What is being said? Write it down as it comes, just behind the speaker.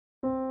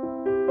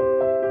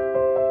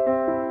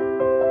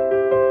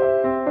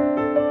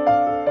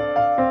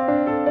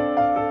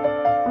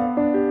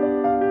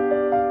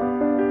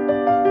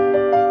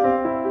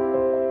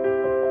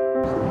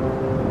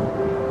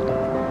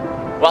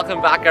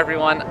Welcome back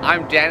everyone,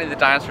 I'm Danny the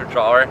Dinosaur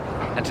Drawer,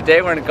 and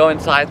today we're going to go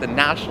inside the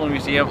National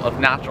Museum of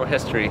Natural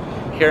History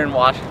here in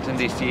Washington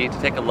DC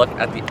to take a look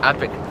at the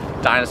epic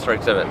dinosaur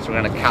exhibit. So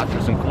we're going to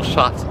capture some cool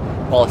shots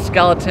of all the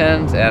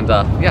skeletons and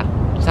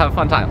yeah, just have a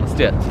fun time. Let's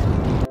do it.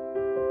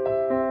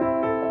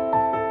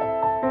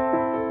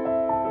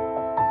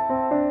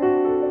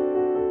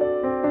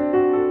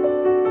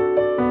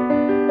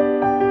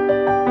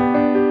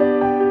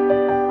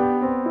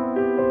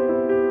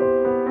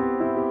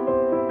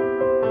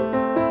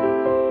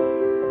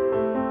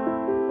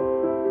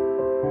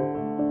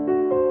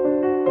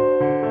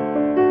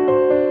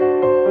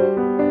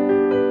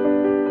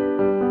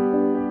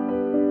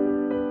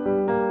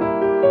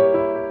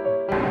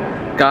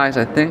 Guys,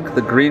 I think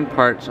the green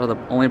parts are the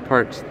only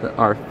parts that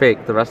are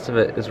fake. The rest of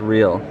it is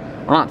real.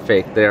 Well, not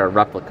fake, they are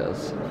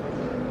replicas.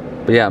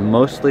 But yeah,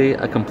 mostly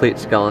a complete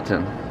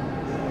skeleton.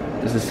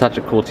 This is such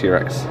a cool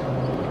T-Rex.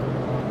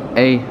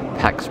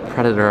 Apex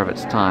predator of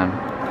its time.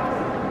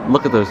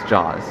 Look at those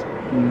jaws.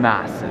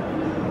 Massive.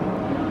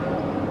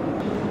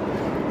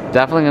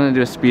 Definitely gonna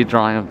do a speed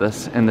drawing of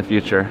this in the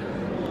future.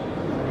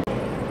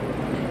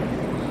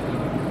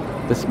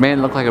 This may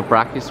look like a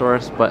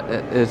Brachiosaurus, but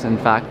it is in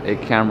fact a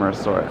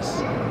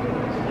Camarasaurus.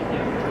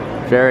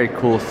 Very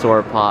cool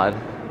sauropod.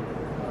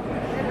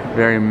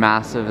 Very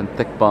massive and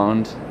thick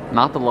boned.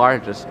 Not the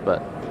largest,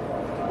 but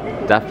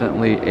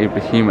definitely a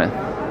behemoth.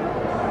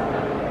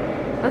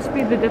 Let's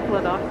feed the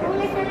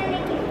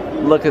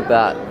Diplodocus. Look at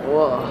that.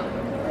 Whoa.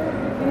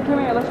 Come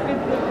here, let's feed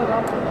the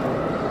Diplodocus.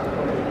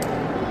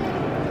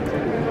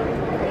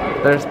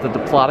 There's the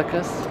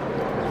Diplodocus.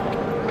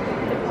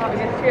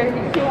 Diplodocus, here, he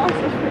wants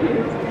us for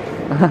you.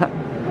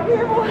 Come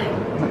here, boy.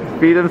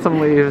 Feed him some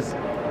leaves.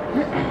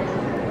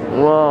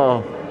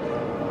 Whoa.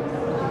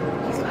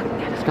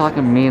 He's got like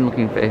a mean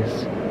looking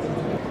face.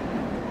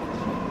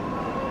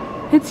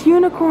 It's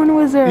Unicorn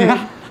Wizard.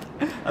 Yeah,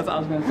 that's what I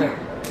was gonna say.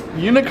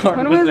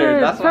 Unicorn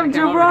Wizard. That's from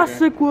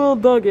Jurassic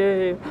World, the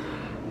game.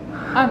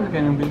 I'm the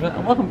Game Beaver,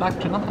 and welcome back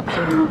to another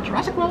episode of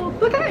Jurassic World,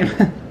 the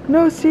game.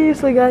 No,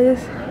 seriously,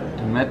 guys.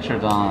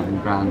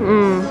 Metrodon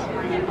grandis.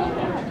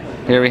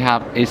 Here we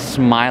have a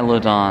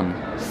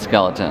Smilodon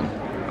skeleton.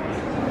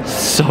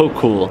 So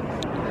cool.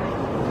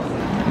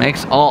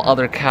 Makes all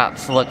other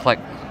cats look like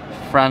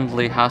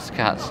friendly house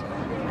cats.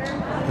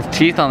 The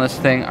teeth on this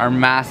thing are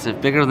massive,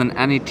 bigger than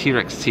any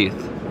T-Rex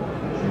teeth.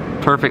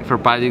 Perfect for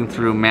biting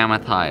through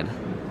mammoth hide.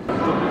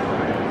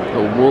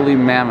 The woolly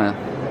mammoth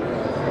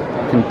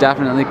can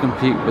definitely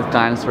compete with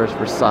dinosaurs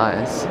for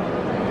size.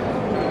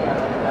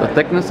 The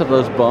thickness of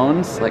those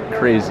bones, like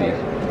crazy.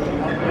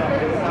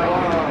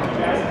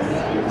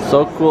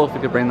 So cool if we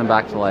could bring them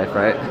back to life,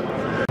 right?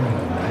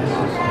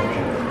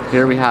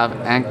 Here we have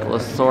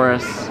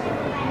Ankylosaurus,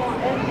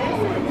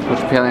 which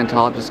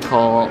paleontologists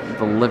call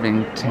the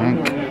living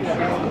tank.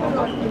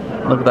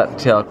 Look at that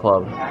tail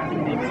club.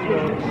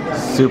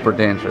 Super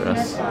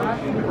dangerous.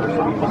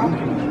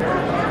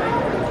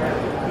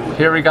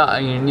 Here we got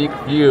a unique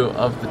view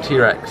of the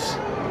T-Rex.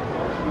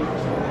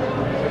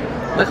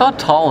 Look how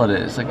tall it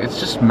is. Like, it's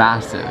just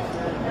massive.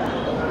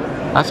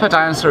 That's why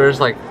dinosaurs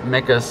like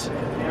make us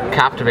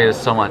captivate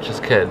us so much as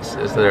kids,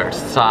 is their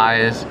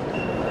size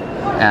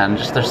and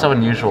just they're so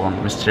unusual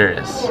and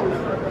mysterious.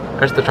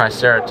 There's the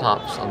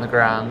Triceratops on the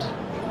ground.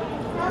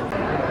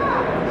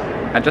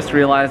 I just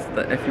realized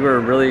that if you were a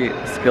really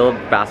skilled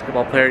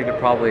basketball player, you could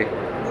probably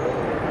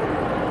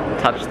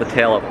touch the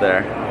tail up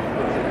there.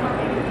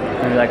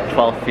 Maybe like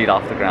 12 feet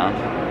off the ground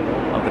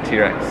of the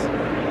T-Rex.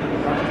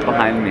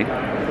 Behind me.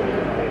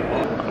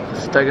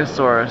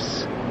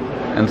 Stegosaurus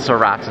and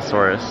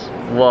Ceratosaurus.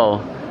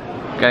 Whoa,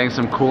 getting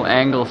some cool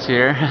angles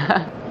here.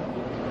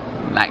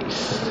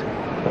 Nice.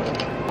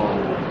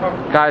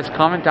 Guys,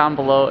 comment down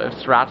below if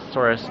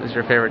Ceratosaurus is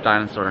your favorite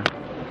dinosaur.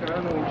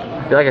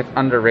 I feel like it's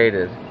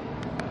underrated.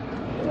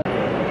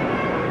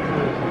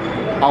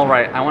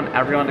 Alright, I want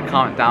everyone to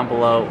comment down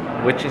below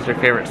which is your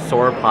favorite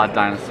sauropod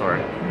dinosaur.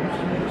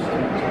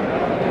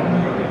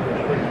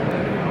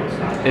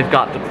 They've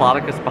got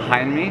Diplodocus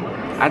behind me.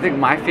 I think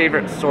my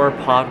favorite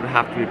sauropod would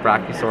have to be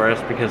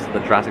Brachiosaurus because of the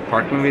Jurassic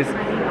Park movies,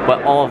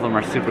 but all of them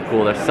are super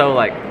cool. They're so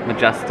like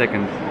majestic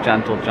and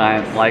gentle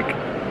giant like.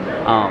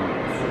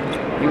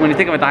 When you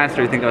think of a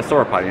dinosaur, you think of a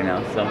sauropod, you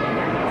know, so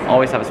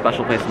always have a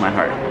special place in my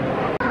heart.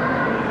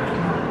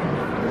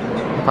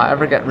 If I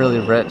ever get really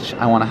rich,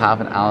 I want to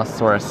have an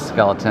Allosaurus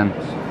skeleton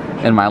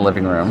in my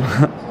living room.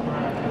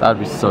 That would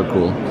be so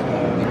cool.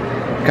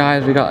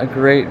 Guys, we got a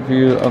great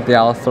view of the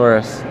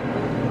Allosaurus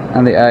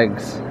and the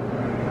eggs.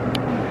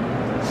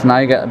 So now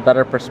you get a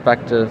better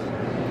perspective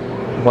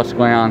of what's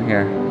going on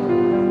here.